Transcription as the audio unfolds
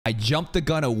I jumped the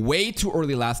gun way too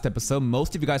early last episode.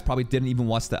 Most of you guys probably didn't even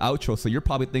watch the outro, so you're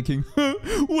probably thinking,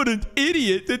 what an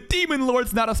idiot. The Demon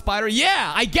Lord's not a spider.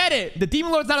 Yeah, I get it. The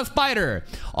Demon Lord's not a spider.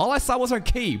 All I saw was her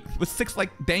cape with 6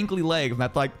 like dangly legs. And I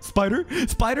thought, spider?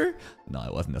 Spider? No,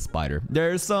 it wasn't a spider.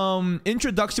 There's some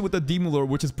introduction with the Demon Lord,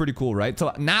 which is pretty cool, right?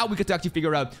 So now we get to actually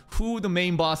figure out who the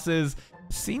main boss is.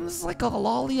 Seems like a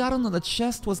lolly. I don't know. The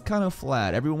chest was kind of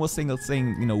flat. Everyone was saying,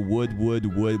 you know, wood.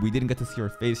 We didn't get to see her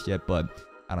face yet, but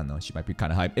I don't know. She might be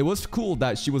kind of hype. It was cool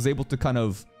that she was able to kind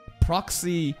of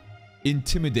proxy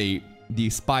intimidate the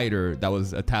spider that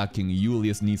was attacking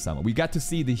Julius Nisama. We got to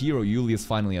see the hero Julius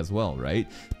finally as well, right?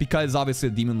 Because obviously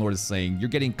the Demon Lord is saying, you're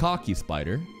getting cocky,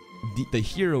 spider. The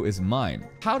hero is mine.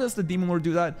 How does the Demon Lord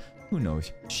do that? Who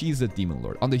knows? She's the Demon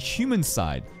Lord. On the human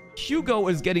side, Hugo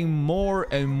is getting more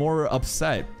and more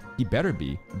upset. He better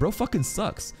be. Bro fucking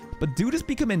sucks. But dude has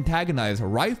become antagonized,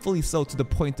 rightfully so, to the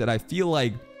point that I feel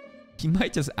like he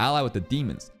might just ally with the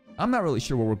demons. I'm not really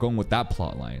sure where we're going with that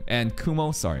plotline. And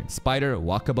Kumo, sorry, Spider,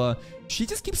 Wakaba, she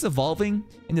just keeps evolving.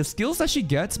 And the skills that she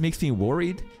gets makes me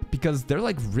worried because they're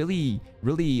like really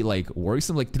like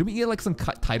worrisome. Like, did we get like some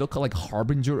title called like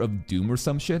Harbinger of Doom or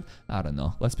some shit? I don't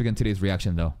know. Let's begin today's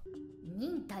reaction though.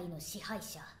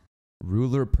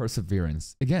 Ruler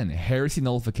Perseverance. Again, heresy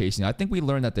nullification. I think we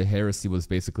learned that the heresy was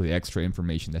basically extra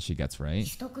information that she gets, right?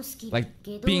 Like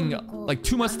being like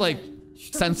too much like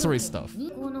sensory stuff.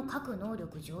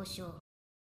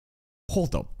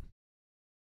 Hold up.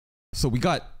 So we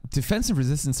got defense and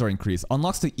resistance are increased.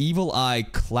 Unlocks the Evil Eye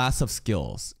class of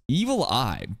skills. Evil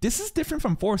Eye. This is different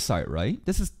from Foresight, right?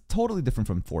 This is totally different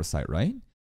from Foresight, right?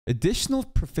 Additional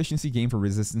proficiency gain for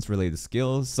resistance related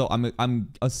skills. So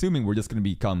I'm assuming we're just gonna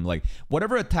become like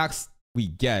whatever attacks we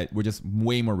get, we're just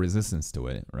way more resistance to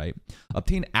it, right?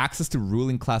 Obtain access to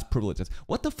ruling class privileges.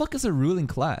 What the fuck is a ruling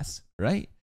class, right?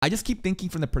 I just keep thinking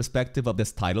from the perspective of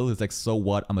this title. It's like, so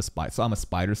what? I'm a spider. So I'm a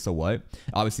spider, so what?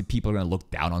 Obviously, people are going to look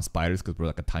down on spiders because we're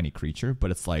like a tiny creature. But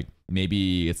it's like,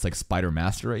 maybe it's like spider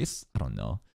master race? I don't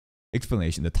know.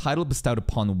 Explanation. The title bestowed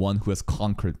upon one who has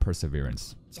conquered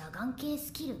perseverance.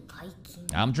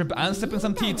 I'm sipping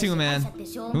some tea too, man.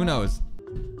 Who knows?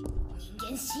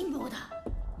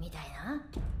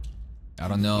 I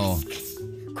don't know.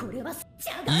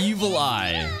 Evil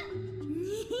Eye.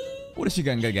 What is she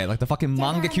gonna get? Like the fucking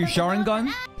Mangekyu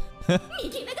Sharingan?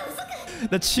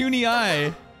 The Chuny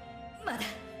Eye.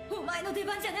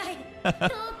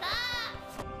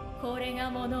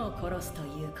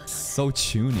 So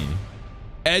Chuny.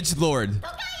 Edgelord.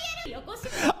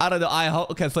 I don't know. I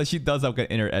hope. Okay, so she does have an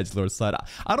inner Edgelord side.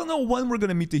 I don't know when we're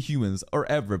gonna meet the humans or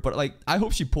ever, but like I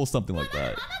hope she pulls something like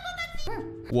that.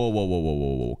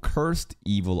 Whoa. Cursed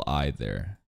Evil Eye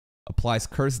there. Applies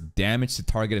cursed damage to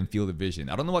target and field of vision.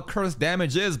 I don't know what cursed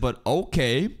damage is, but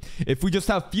okay. If we just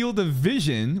have field of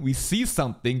vision, we see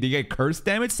something, they get cursed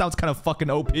damage? Sounds kind of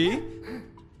fucking OP.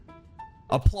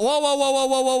 Whoa.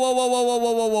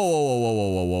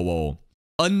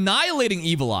 Annihilating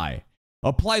Evil Eye.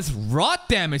 Applies rot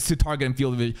damage to target and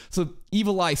field of vision. So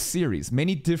Evil Eye series.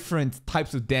 Many different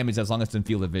types of damage as long as it's in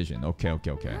field of vision. Okay.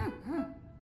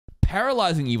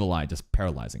 Paralyzing Evil Eye. Just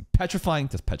paralyzing. Petrifying.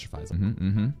 Just petrifies.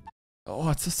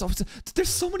 Oh, there's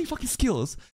so many fucking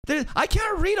skills. I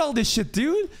can't read all this shit,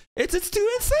 dude. It's too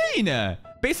insane.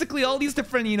 Basically, all these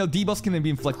different, debuffs can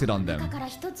be inflicted on them.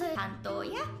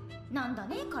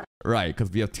 Right,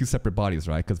 because we have two separate bodies,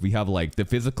 right? Because we have like the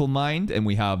physical mind and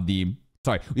we have the...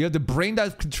 Sorry, we have the brain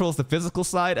that controls the physical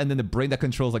side and then the brain that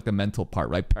controls like the mental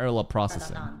part, right? Parallel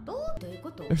processing.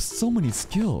 There's so many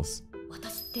skills.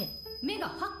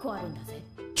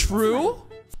 True?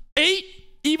 8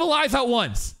 evil eyes at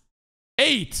once.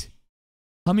 8!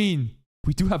 I mean,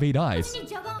 we do have 8 eyes.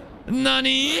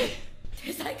 Nani?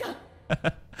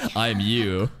 I'm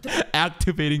you.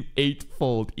 Activating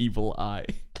 8-fold evil eye.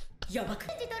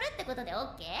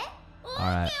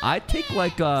 Alright, I take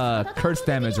like curse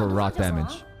damage or rot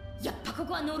damage.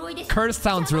 Curse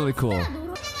sounds really cool.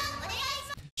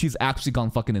 She's actually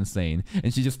gone fucking insane.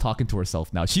 And she's just talking to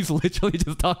herself now. She's literally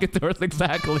just talking to herself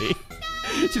exactly.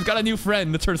 She's got a new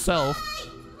friend, it's herself.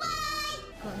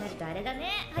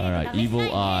 Alright,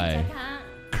 Evil Eye.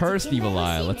 Cursed Evil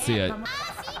Eye, let's see it.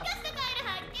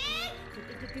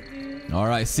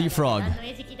 Alright, Sea Frog.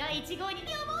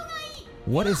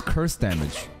 What is curse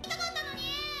damage?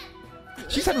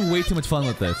 She's having way too much fun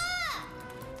with this.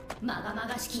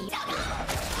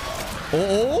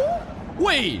 Oh?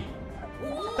 Wait!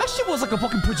 That shit was like a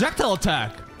fucking projectile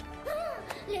attack.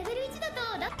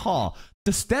 Huh.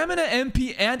 The stamina,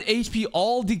 MP, and HP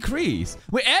all decrease.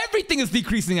 Wait, everything is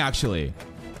decreasing actually.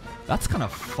 That's kind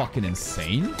of fucking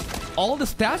insane. All the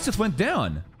stats just went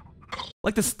down.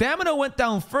 Like the stamina went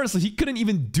down first, so he couldn't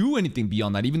even do anything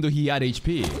beyond that, even though he had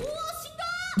HP.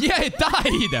 Yeah, it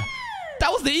died.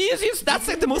 That was the easiest. That's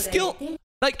like the most skill.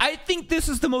 Like, I think this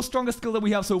is the most strongest skill that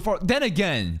we have so far. Then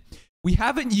again, we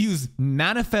haven't used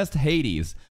Manifest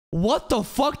Hades. What the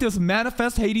fuck does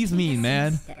Manifest Hades mean,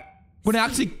 man? When I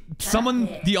actually summon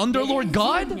the Underlord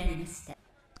God?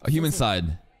 A human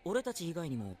side.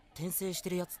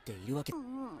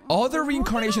 Other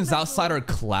reincarnations outside our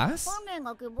class?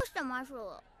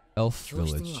 Elf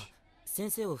Village. So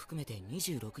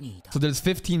there's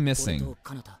 15 missing.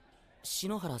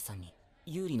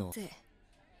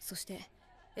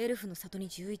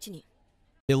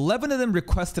 11 of them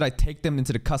requested I take them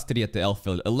into the custody at the Elf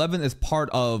Village. 11 is part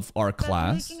of our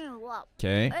class.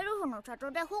 Okay.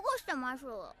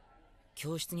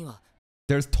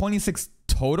 There's 26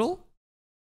 total?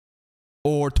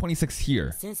 Or 26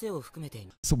 here?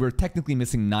 So we're technically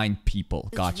missing 9 people.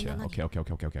 Gotcha.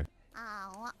 Okay.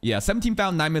 Yeah, 17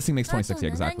 found, 9 missing makes 26. Yeah,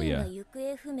 exactly, yeah.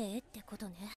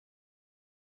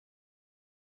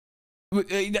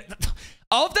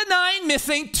 Of the 9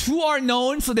 missing, 2 are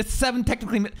known, so that's 7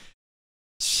 technically.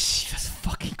 Jesus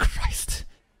fucking Christ.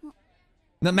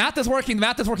 The math is working,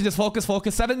 just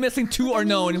focus. 7 missing, 2 are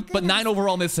known, but 9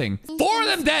 overall missing. 4 of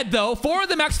them dead though, 4 of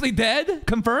them actually dead,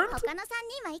 confirmed.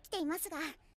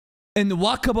 And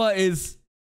Wakaba is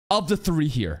of the 3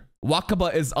 here.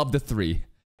 Wakaba is of the 3.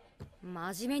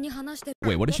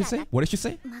 Wait, what did she say?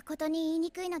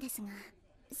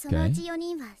 Okay.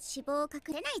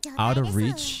 Out of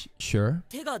reach? Sure.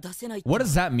 What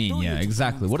does that mean? Yeah,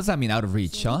 exactly. What does that mean, out of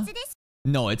reach, huh?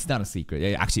 No, it's not a secret.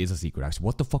 It actually is a secret, actually.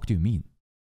 What the fuck do you mean?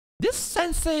 This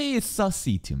sensei is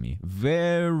sussy to me.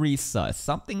 Very sus.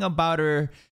 Something about her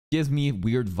gives me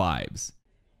weird vibes.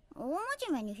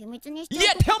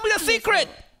 Yeah, tell me the secret!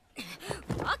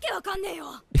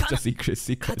 It's a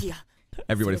secret.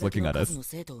 Everybody's looking at us.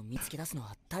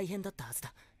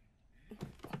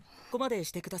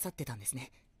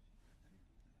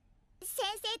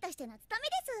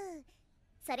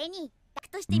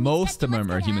 Most of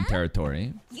them are human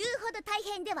territory.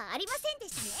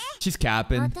 She's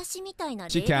capping.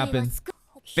 She capping.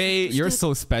 Faye, you're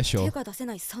so special.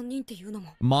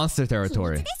 Monster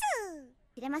territory.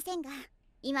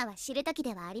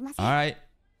 Alright.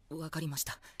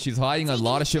 She's hiding a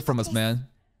lot of shit from us, man.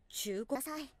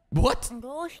 What?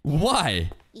 Why?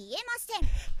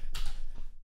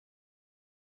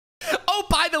 Oh,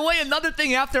 by the way, another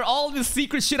thing, after all this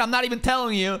secret shit I'm not even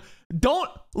telling you, don't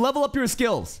level up your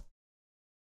skills.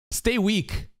 Stay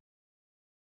weak.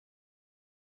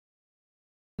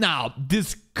 Now,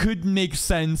 this could make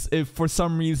sense if for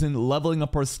some reason leveling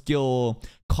up our skill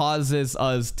causes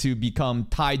us to become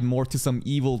tied more to some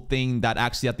evil thing that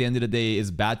actually at the end of the day is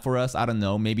bad for us. I don't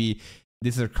know. Maybe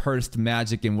this is a cursed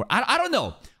magic and I don't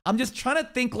know. I'm just trying to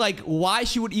think like why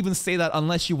she would even say that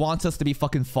unless she wants us to be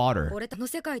fucking fodder.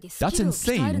 That's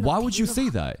insane. Why would you say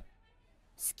that?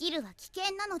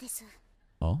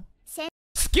 Oh?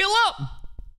 Skill up!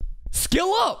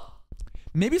 Skill up!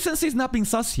 Maybe Sensei's not being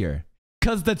sus here.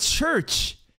 Because the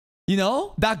church, you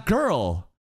know, that girl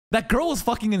was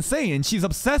fucking insane. She's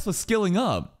obsessed with skilling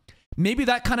up. Maybe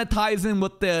that kind of ties in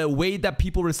with the way that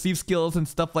people receive skills and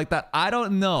stuff like that. I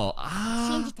don't know.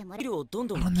 I don't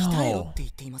know.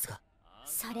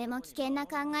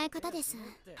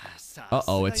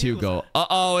 Uh-oh, it's Hugo.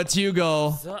 Uh-oh, it's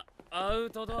Hugo.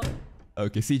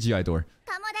 Okay, CGI door.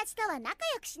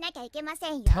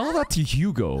 Tell that to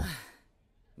Hugo.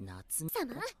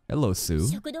 Hello, Sue.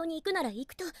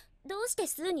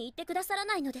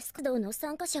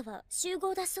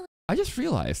 I just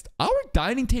realized our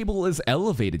dining table is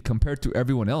elevated compared to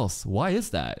everyone else. Why is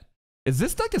that? Is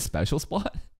this like a special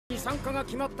spot? What is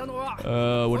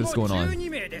going on?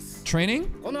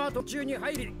 Training?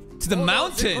 To the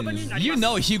mountain! You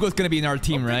know Hugo's gonna be in our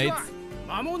team, right?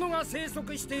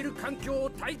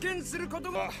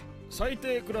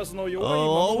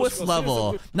 Lowest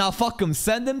level. Now fuck him.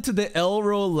 Send him to the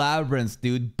Elro Labyrinth,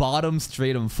 dude. Bottom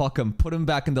straight him. Fuck him. Put him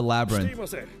back in the labyrinth.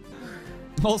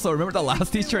 Also, remember the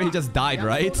last teacher? He just died,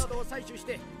 right?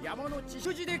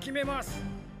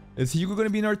 Is Hugo gonna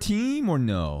be in our team or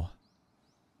no?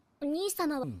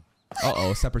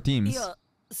 Uh-oh, separate teams.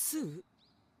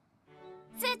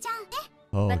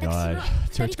 Oh god.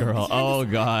 Church girl. Oh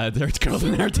god. Church girl's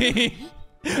in our team.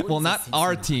 Well, not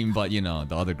our team, but you know,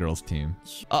 the other girl's team.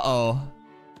 Uh-oh.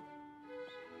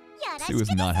 She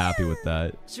was not happy with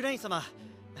that.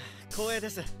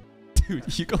 Dude,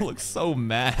 Hugo looks so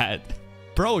mad.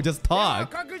 Bro, just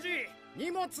talk.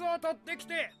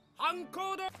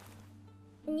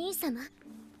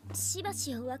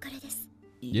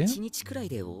 Yeah?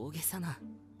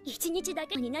 That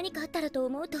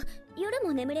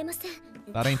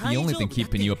ain't the only thing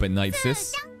keeping you up at night,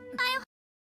 sis.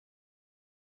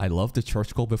 I loved the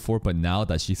church girl before, but now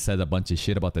that she said a bunch of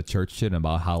shit about the church shit and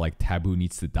about how like Taboo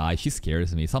needs to die, she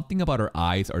scares me. Something about her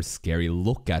eyes are scary.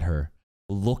 Look at her.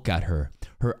 Look at her.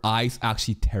 Her eyes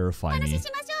actually terrify me.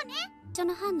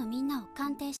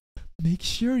 Make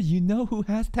sure you know who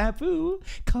has Taboo.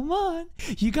 Come on.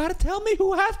 You gotta tell me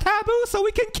who has Taboo so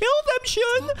we can kill them,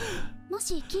 Shun. This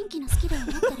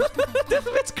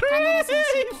bitch crazy.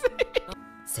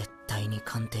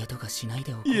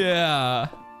 Yeah.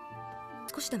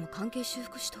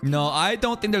 No, I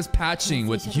don't think there's patching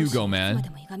with Hugo, man.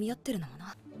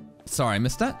 Sorry, I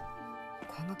missed that?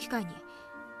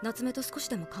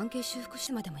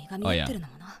 Oh, yeah.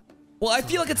 Well, I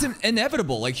feel like it's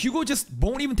inevitable. Like, Hugo just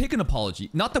won't even take an apology.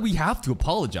 Not that we have to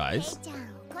apologize.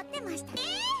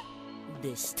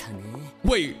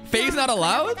 Wait, Faye's not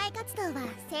allowed?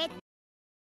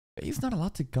 Faye's not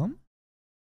allowed to come?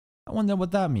 I wonder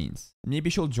what that means. Maybe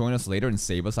she'll join us later and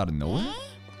save us out of nowhere?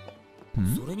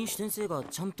 Yeah,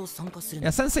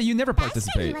 Sensei, you never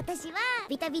participate.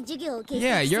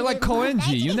 Yeah, you're like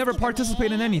Koenji. You never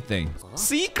participate in anything.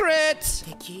 Secret! This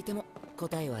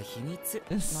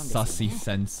sussy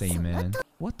Sensei, man.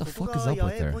 What the fuck is up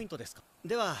with her?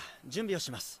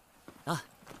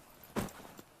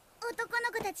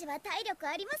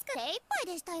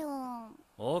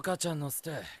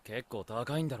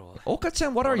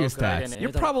 Oka-chan, what are your stats? You're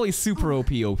probably super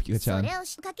OP, Oka-chan.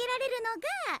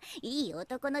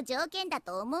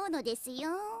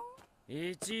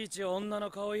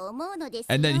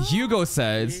 And then Hugo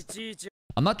says,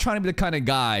 I'm not trying to be the kind of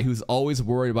guy who's always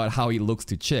worried about how he looks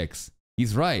to chicks.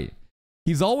 He's right.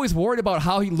 He's always worried about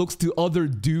how he looks to other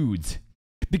dudes.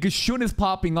 Because Shun is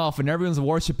popping off and everyone's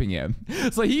worshipping him.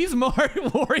 So he's more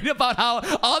worried about how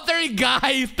other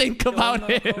guys think about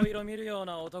him.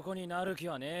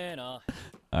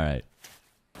 Alright.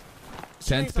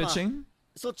 10th pitching.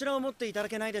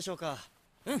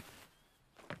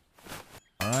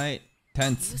 Alright.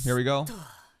 10th. Here we go.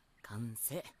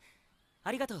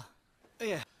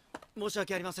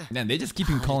 Man, they just keep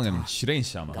calling him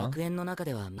Shiren-sama, huh? Yeah,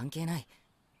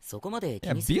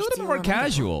 be a little more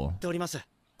casual.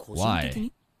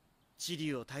 Why?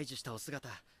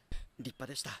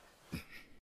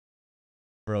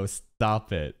 Bro,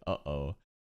 stop it. Uh-oh.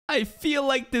 I feel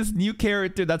like this new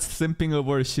character that's simping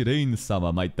over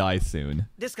Shiren-sama might die soon.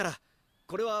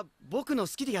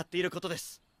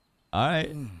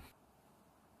 Alright.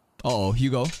 Uh-oh,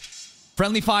 Hugo.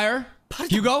 Friendly fire?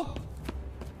 Hugo?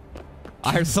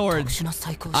 I hear sword.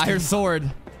 I hear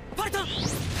sword.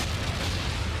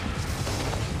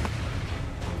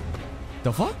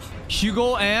 The fuck?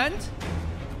 Hugo and?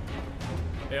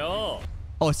 Oh,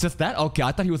 it's just that? Okay,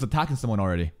 I thought he was attacking someone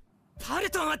already.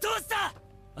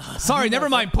 Sorry, never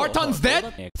mind. Parton's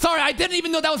dead? Sorry, I didn't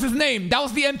even know that was his name. That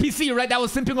was the NPC, right? That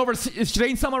was simping over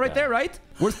Shiren-sama right there, right?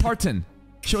 Where's Parton?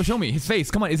 Show me his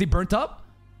face. Come on, is he burnt up?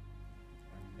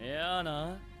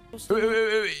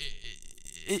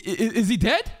 Is he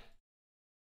dead?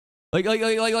 Like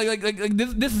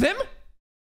this is him?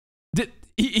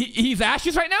 He's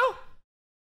ashes right now?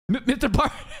 Mr.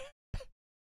 Parton.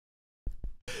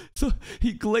 So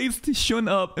he glazed Shun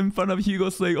up in front of Hugo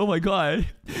saying, oh my god,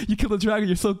 you killed the dragon,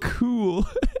 you're so cool.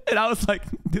 And I was like,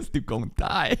 this dude gonna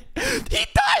die. He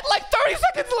died like 30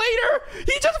 seconds later.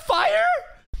 He just fired?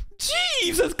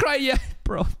 Jesus Christ. Yeah,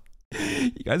 bro.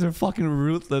 You guys are fucking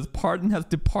ruthless. Parton has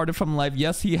departed from life.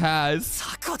 Yes, he has.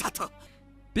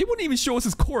 They wouldn't even show us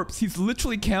his corpse. He's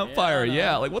literally campfire.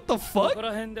 Yeah, like what the fuck?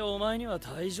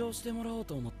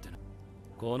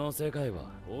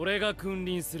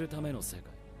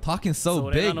 Talking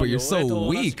so big, but you're so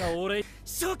weak.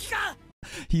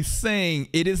 He's saying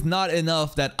it is not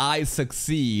enough that I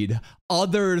succeed.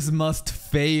 Others must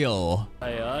fail.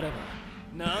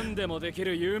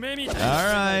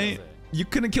 Alright. You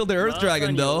couldn't kill the Earth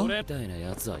Dragon though.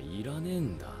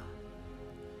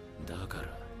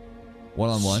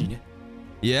 One-on-one?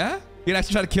 Yeah? You gonna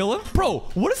actually try to kill him? Bro,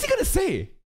 what is he gonna say?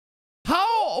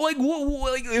 How? Like,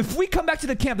 if we come back to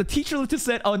the camp, the teacher literally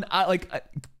said,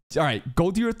 alright,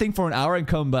 go do your thing for an hour and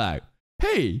come back.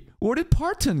 Hey, where did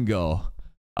Parton go?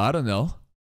 I don't know.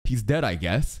 He's dead, I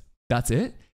guess. That's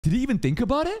it? Did he even think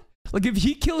about it? Like, if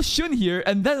he kills Shun here,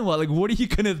 and then what? Like, what are you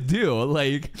gonna do?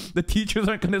 Like, the teachers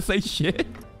aren't gonna say shit?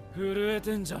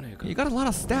 You got a lot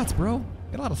of stats, bro. You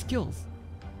got a lot of skills.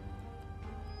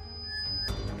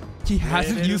 He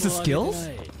hasn't used his skills?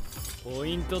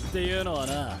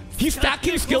 He's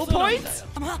stacking skill points?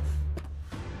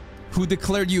 Who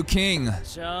declared you king?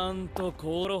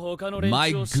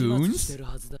 My goons?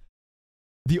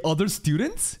 The other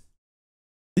students?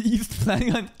 He's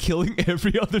planning on killing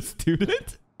every other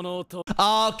student?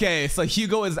 Okay, so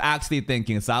Hugo is actually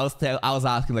thinking. So I was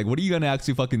asking, like, what are you gonna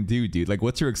actually fucking do, dude? Like,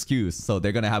 what's your excuse? So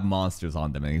they're gonna have monsters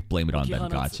on them and blame it on them.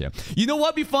 Gotcha. You know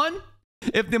what'd be fun?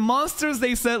 If the monsters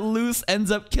they set loose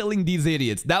ends up killing these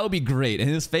idiots, that would be great. In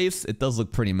his face, it does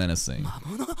look pretty menacing.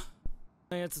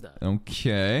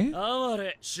 Okay.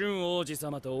 I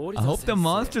hope the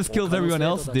monsters kills everyone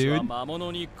else, dude.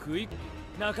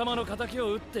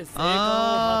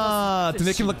 Ah, to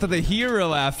make him look like the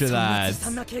hero after that.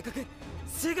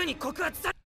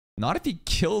 Not if he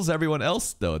kills everyone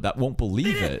else, though. That won't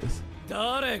believe it.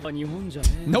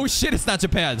 No shit, it's not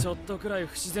Japan.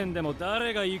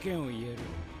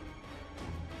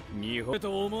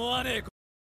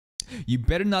 You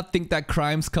better not think that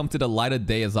crimes come to the light of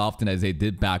day as often as they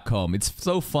did back home. It's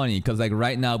so funny because like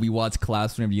right now we watched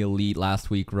Classroom of the Elite last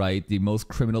week, right? The most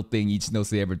criminal thing each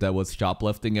knows they ever did was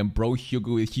shoplifting, and bro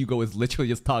Hugo is literally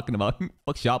just talking about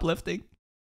fuck shoplifting.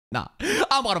 Nah,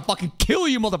 I'm about to fucking kill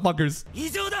you motherfuckers.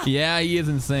 Yeah, he is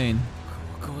insane.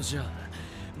 But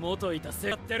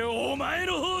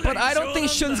I don't think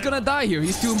Shun's gonna die here.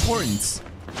 He's too important.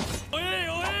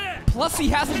 Plus, he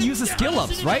hasn't used his skill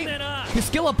ups, right? His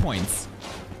skill up points.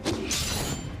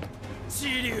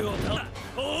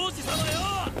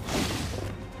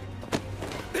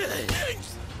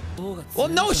 Well,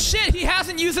 no shit, he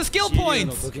hasn't used his skill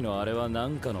points.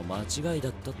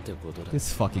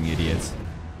 This fucking idiot.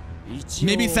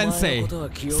 Maybe Sensei.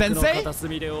 Sensei?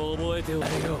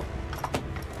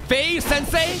 Faye?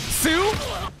 Sensei? Sue?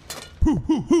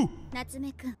 Who?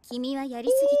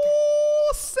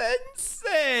 Ooh,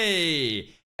 Sensei!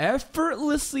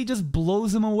 Effortlessly just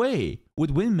blows him away with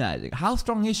wind magic. How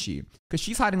strong is she? Because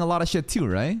she's hiding a lot of shit too,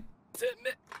 right?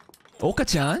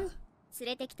 Oka-chan?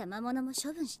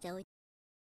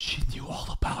 She knew all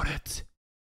about it.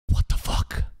 What the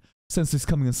fuck? Sensei's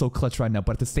coming in so clutch right now,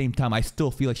 but at the same time, I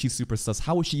still feel like she's super sus.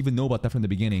 How would she even know about that from the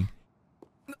beginning?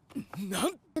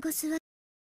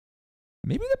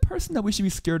 Maybe the person that we should be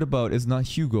scared about is not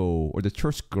Hugo or the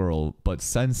church girl, but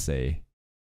Sensei.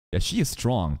 Yeah, she is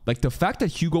strong. Like, the fact that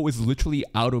Hugo is literally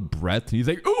out of breath, and he's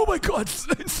like, oh my god,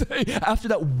 Sensei, after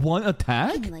that one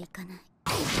attack?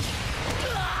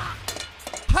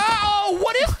 How?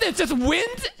 What is this? Just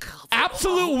wind?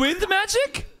 Absolute wind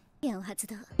magic?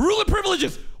 Ruler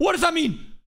privileges! What does that mean?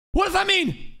 What does that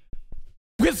mean?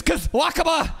 Whiskas,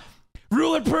 Wakaba!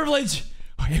 Ruler privilege!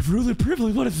 Okay, ruler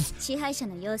privilege, what is this?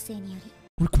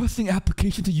 Requesting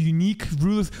application to unique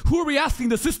rulers. Who are we asking?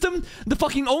 The system? The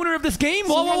fucking owner of this game?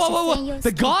 Whoa.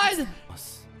 The god?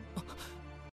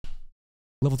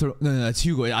 Level 3. No, it's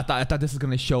Hugo. I thought this was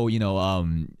gonna show, you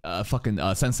know, fucking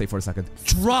Sensei for a second.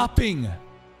 Dropping!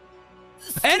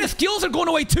 And his skills are going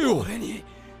away too!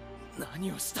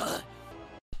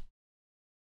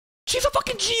 She's a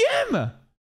fucking GM!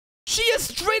 She is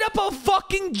straight up a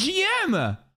fucking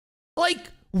GM!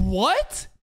 Like, what?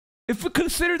 If we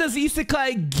consider this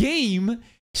isekai game,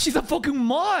 she's a fucking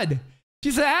mod.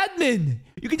 She's an admin.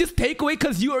 You can just take away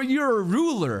because you're a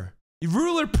ruler.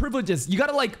 Ruler privileges. You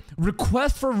gotta like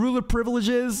request for ruler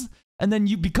privileges, and then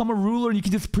you become a ruler and you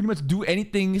can just pretty much do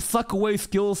anything. Suck away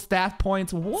skills, stat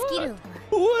points. What?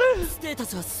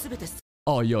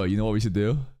 Oh, yo, you know what we should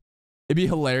do? It'd be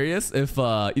hilarious if,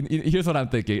 here's what I'm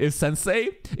thinking. If Sensei,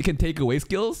 it can take away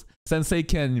skills. Sensei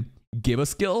can give a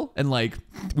skill, and like,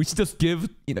 we should just give,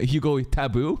 you know, Hugo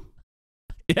taboo.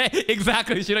 Yeah,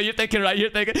 exactly. You know, you're thinking, right? You're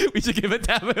thinking, we should give it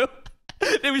taboo.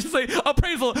 Then we should say,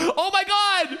 appraisal. Oh my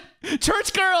god!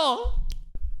 Church girl!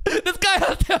 This guy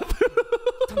has taboo.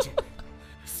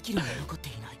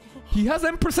 He has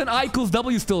M% I equals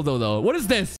W still though. What is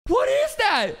this? What is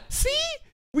that? See?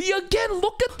 We again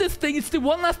look at this thing. It's the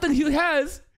one last thing he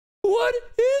has. What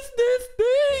is this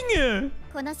thing?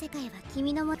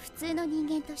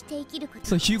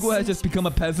 So Hugo has just become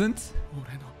a peasant?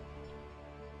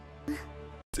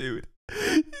 Dude,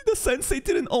 the sensei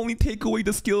didn't only take away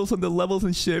the skills on the levels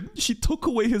and shit. She took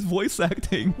away his voice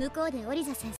acting. Parton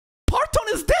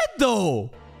is dead though!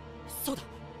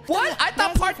 What? I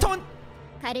thought Parton...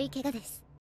 I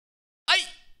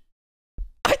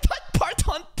thought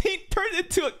Parton turned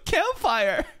into a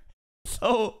campfire.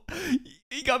 So,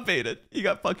 he got baited. He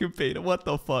got fucking baited. What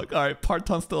the fuck? Alright,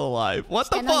 Parton's still alive. What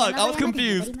the fuck? I was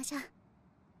confused.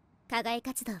 How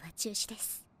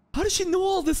did she know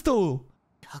all this though?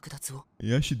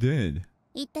 Yeah, she did.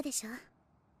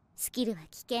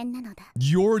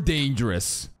 You're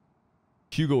dangerous.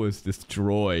 Hugo is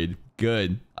destroyed.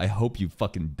 Good. I hope you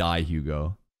fucking die,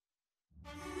 Hugo.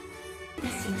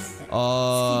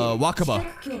 Wakaba.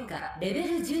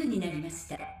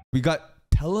 We got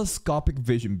telescopic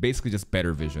vision, basically just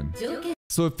better vision.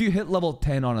 So if you hit level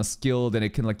 10 on a skill, then it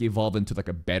can like evolve into like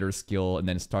a better skill, and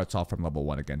then it starts off from level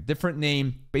 1 again. Different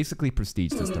name, basically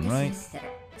prestige system, right?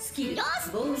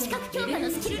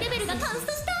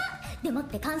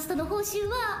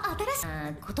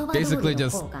 Basically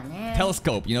just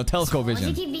telescope, you know, telescope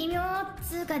vision.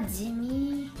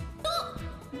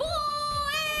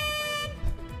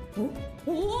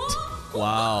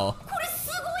 Wow.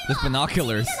 There's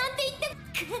binoculars.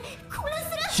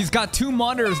 She's got 2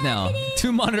 monitors now.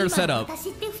 2 monitor setup.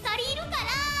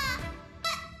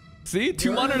 See?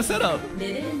 2 monitor setup.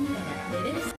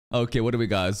 Okay, what do we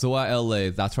got? Zoa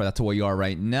LA. That's right. That's where you are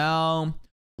right now.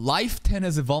 Life 10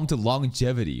 has evolved to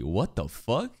longevity. What the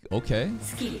fuck? Okay.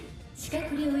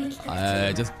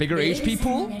 Just bigger HP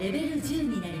pool?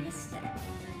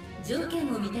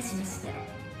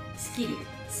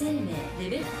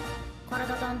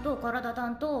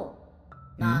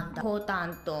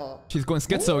 She's going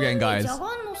schizo again, guys.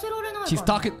 She's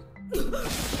talking...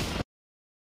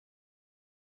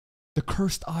 The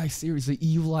Cursed Eye series, the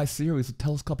Evil Eye series, the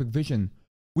telescopic vision.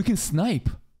 We can snipe.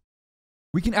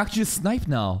 We can actually just snipe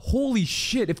now. Holy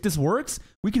shit, if this works,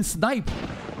 we can snipe.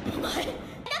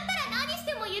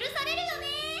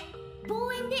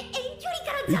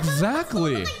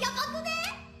 Exactly.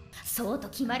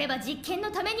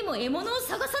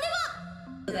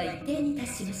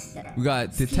 We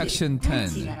got detection 10.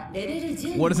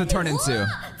 What does it turn into?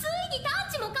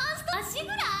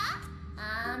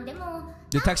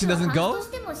 Detection doesn't go?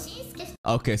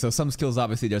 Okay, so some skills,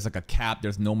 obviously, there's like a cap.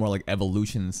 There's no more like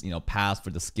evolutions, you know, past for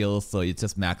the skills. So it's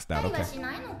just maxed out. Okay.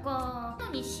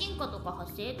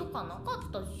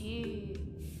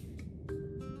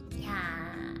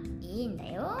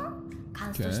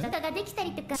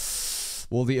 Okay.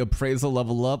 Will the appraisal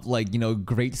level up, like, you know,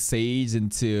 Great Sage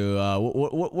into...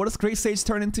 what does Great Sage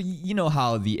turn into? You know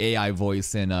how the AI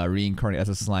voice in Reincarnate as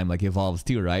a Slime, like, evolves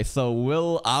too, right? So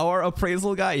will our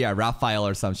appraisal guy... Yeah, Raphael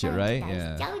or some shit, right?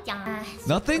 Yeah.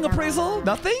 Nothing appraisal?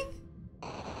 Nothing?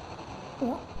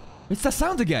 It's that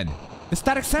sound again. The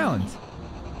static sound.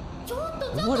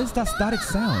 What is that static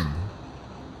sound?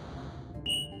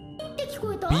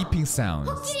 Beeping sound.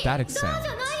 Static sound.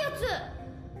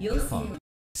 Huh.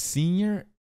 Senior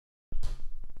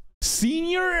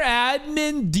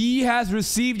Admin D has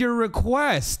received your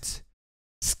request.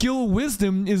 Skill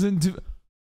Wisdom isn't...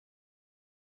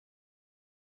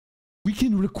 We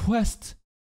can request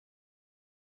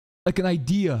like an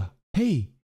idea. Hey,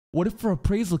 what if our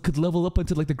appraisal could level up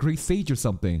into like the Great Sage or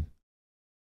something?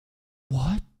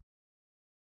 What?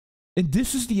 And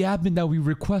this is the admin that we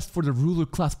request for the ruler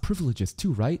class privileges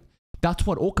too, right? That's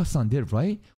what Oka-san did,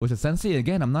 right? With the sensei.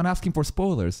 Again, I'm not asking for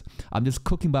spoilers. I'm just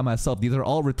cooking by myself. These are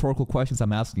all rhetorical questions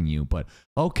I'm asking you. But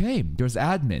okay, there's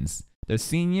admins. There's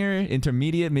senior,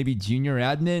 intermediate, maybe junior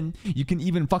admin. You can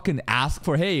even fucking ask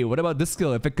for, hey, what about this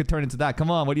skill? If it could turn into that, come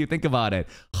on, what do you think about it?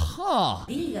 Huh?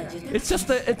 It's just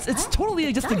it's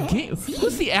totally just a game.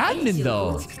 Who's the admin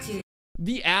though?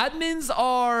 The admins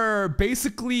are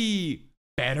basically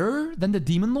better than the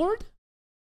Demon Lord?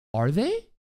 Are they?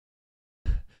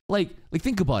 Like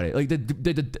think about it. Like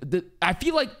I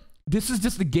feel like this is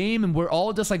just the game, and we're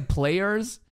all just like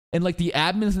players, and like the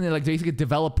admins and they're like basically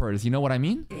developers. You know what I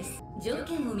mean?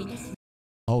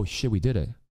 Oh shit, we did it.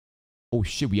 Oh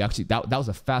shit, we actually that was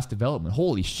a fast development.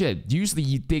 Holy shit!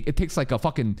 Usually it takes like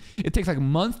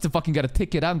months to fucking get a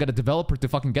ticket out and get a developer to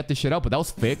fucking get this shit out. But that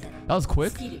was quick. That was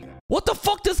quick. What the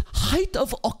fuck does height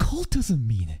of occultism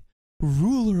mean?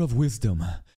 Ruler of wisdom.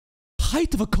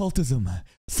 Height of occultism,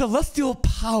 celestial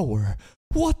power.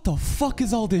 What the fuck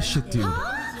is all this shit, dude?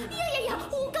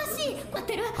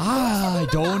 I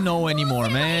don't know anymore,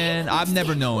 man. I've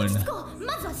never known.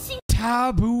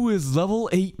 Taboo is level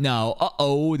 8 now.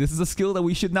 Uh-oh, this is a skill that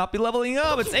we should not be leveling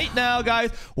up. It's 8 now,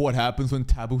 guys. What happens when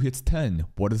Taboo hits 10?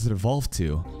 What does it evolve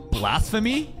to?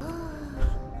 Blasphemy?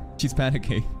 She's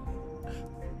panicking.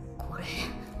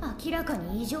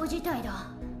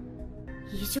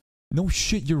 No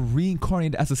shit, you're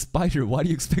reincarnated as a spider. Why do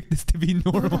you expect this to be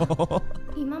normal?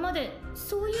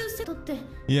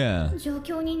 Yeah.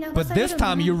 But this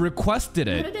time you requested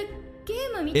it.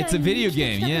 It's a video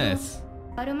game, yes.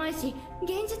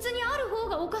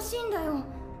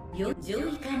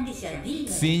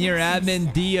 Senior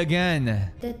Admin D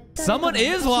again. Someone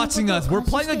is watching us. We're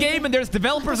playing a game and there's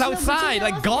developers outside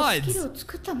like gods.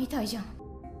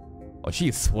 Oh,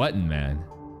 she's sweating, man.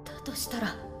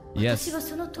 Yes.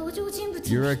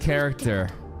 You're a character.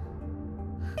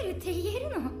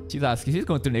 She's asking. She's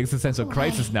going through an existential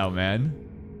crisis now, man.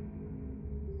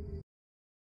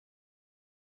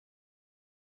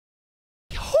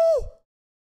 Yo!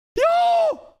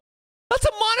 Yo! That's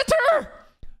a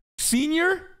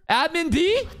Senior Admin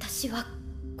D?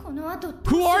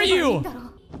 Who are you?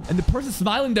 And the person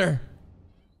smiling there.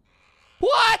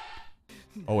 What?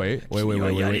 Oh, wait.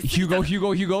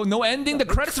 Hugo. No ending. The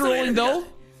credits are rolling, though.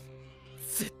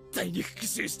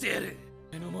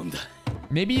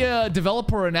 Maybe a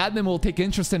developer or an admin will take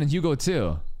interest in Hugo,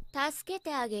 too.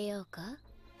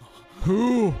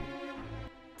 Who?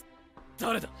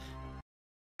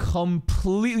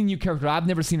 Completely new character. I've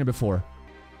never seen her before.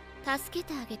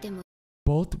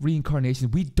 Both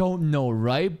reincarnations. We don't know,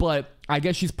 right? But I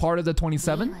guess she's part of the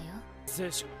 27?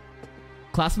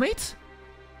 Classmates?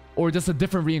 Or just a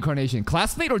different reincarnation?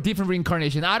 Classmate or different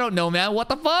reincarnation? I don't know, man. What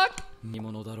the fuck?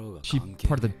 She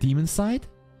part of the demon side?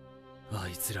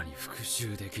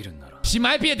 She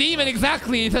might be a demon,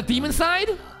 exactly. It's a demon side?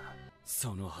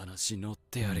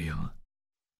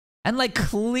 And like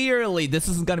clearly this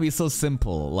isn't gonna be so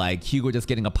simple, like Hugo just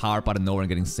getting a power up out of nowhere and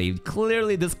getting saved.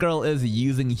 Clearly this girl is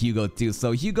using Hugo too.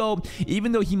 So Hugo,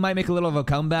 even though he might make a little of a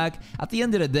comeback, at the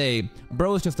end of the day,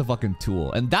 bro is just a fucking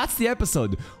tool. And that's the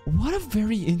episode. What a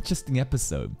very interesting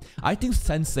episode. I think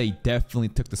Sensei definitely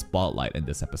took the spotlight in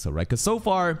this episode, right? Because so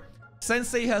far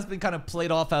Sensei has been kind of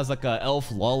played off as like a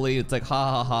elf lolly. It's like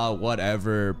ha ha ha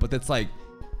whatever, but it's like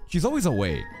she's always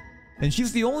away. And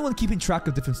she's the only one keeping track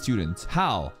of different students.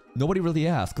 How? Nobody really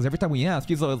asks, because every time we ask,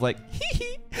 he's always like,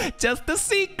 hee hee, just a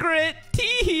secret,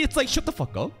 tee hee. It's like, shut the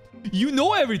fuck up. You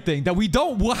know everything that we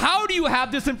don't. Well, how do you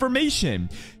have this information?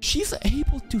 She's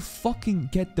able to fucking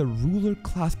get the ruler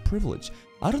class privilege.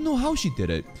 I don't know how she did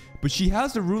it, but she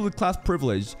has the ruler class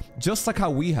privilege just like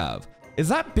how we have. Is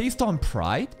that based on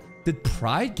pride? Did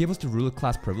pride give us the ruler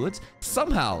class privilege?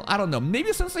 Somehow, I don't know.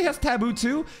 Maybe Sensei has taboo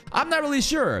too? I'm not really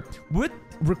sure. With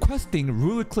requesting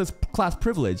ruler class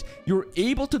privilege, you're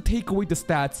able to take away the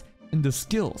stats and the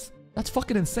skills. That's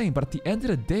fucking insane. But at the end of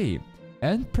the day,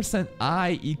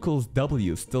 N%I equals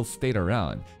W still stayed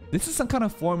around. This is some kind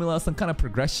of formula, some kind of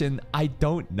progression. I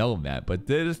don't know, man. But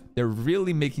they're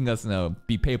really making us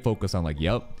pay focus on like,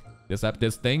 yep, this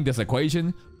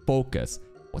equation, focus.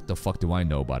 What the fuck do I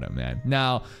know about it, man?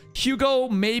 Now, Hugo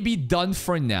may be done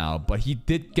for now, but he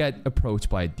did get approached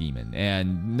by a demon.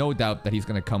 And no doubt that he's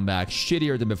going to come back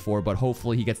shittier than before, but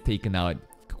hopefully he gets taken out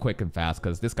quick and fast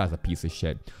because this guy's a piece of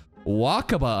shit.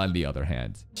 Wakaba, on the other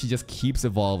hand, she just keeps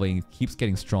evolving, keeps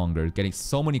getting stronger, getting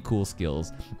so many cool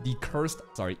skills.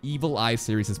 The Evil Eye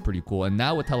series is pretty cool. And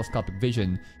now with telescopic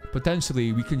vision,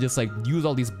 potentially we can just like use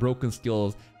all these broken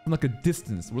skills from like a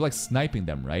distance. We're like sniping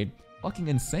them, right? Fucking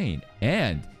insane.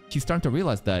 And she's starting to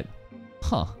realize that,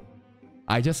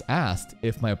 I just asked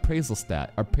if my appraisal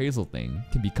thing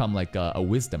can become like a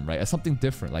wisdom, right? As something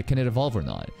different, like can it evolve or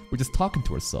not? We're just talking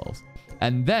to ourselves.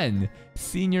 And then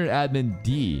Senior Admin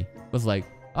D was like,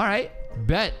 all right,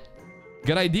 bet,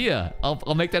 good idea.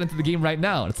 I'll make that into the game right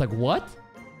now. And it's like, what?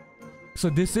 So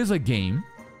this is a game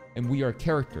and we are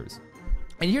characters.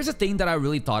 And here's the thing that I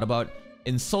really thought about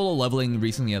in solo leveling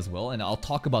recently as well, and I'll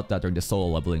talk about that during the solo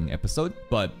leveling episode.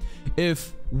 But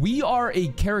if we are a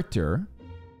character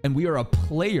and we are a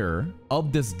player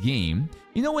of this game,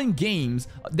 you know, in games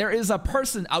there is a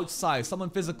person outside,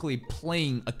 someone physically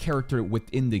playing a character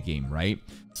within the game, right?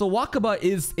 So Wakaba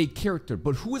is a character,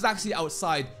 but who is actually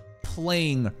outside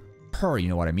playing her, you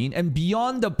know what I mean? And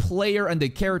beyond the player and the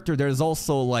character, there's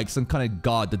also like some kind of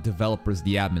god, the developers,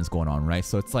 the admins going on, right?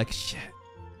 So it's like, shit,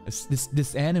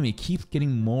 this anime keeps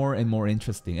getting more and more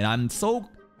interesting, and I'm so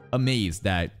amazed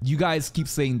that you guys keep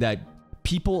saying that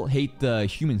people hate the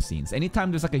human scenes.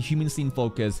 Anytime there's like a human scene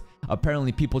focus,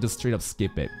 apparently people just straight up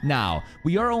skip it. Now,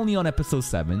 we are only on episode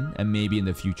 7, and maybe in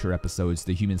the future episodes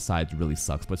the human side really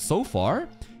sucks, but so far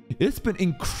it's been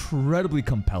incredibly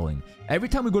compelling. Every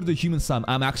time we go to the human side,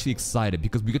 I'm actually excited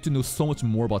because we get to know so much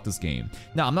more about this game.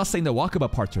 Now, I'm not saying that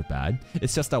Wakaba parts are bad.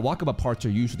 It's just that Wakaba parts are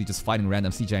usually just fighting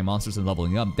random CGI monsters and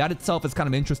leveling up. That itself is kind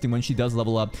of interesting when she does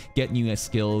level up, get new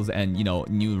skills and, you know,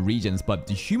 new regions. But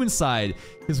the human side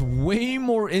is way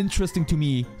more interesting to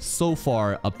me so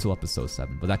far up to episode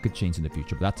 7. But that could change in the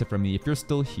future. But that's it from me. If you're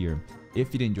still here,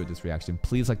 if you did enjoy this reaction,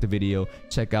 please like the video.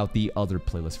 Check out the other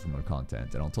playlists for more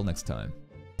content. And until next time,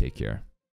 take care.